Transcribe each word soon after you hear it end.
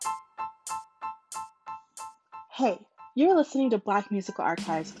Hey, you're listening to Black Musical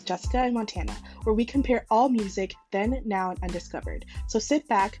Archives with Jessica and Montana, where we compare all music then, now, and undiscovered. So sit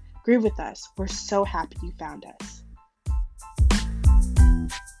back, groove with us. We're so happy you found us.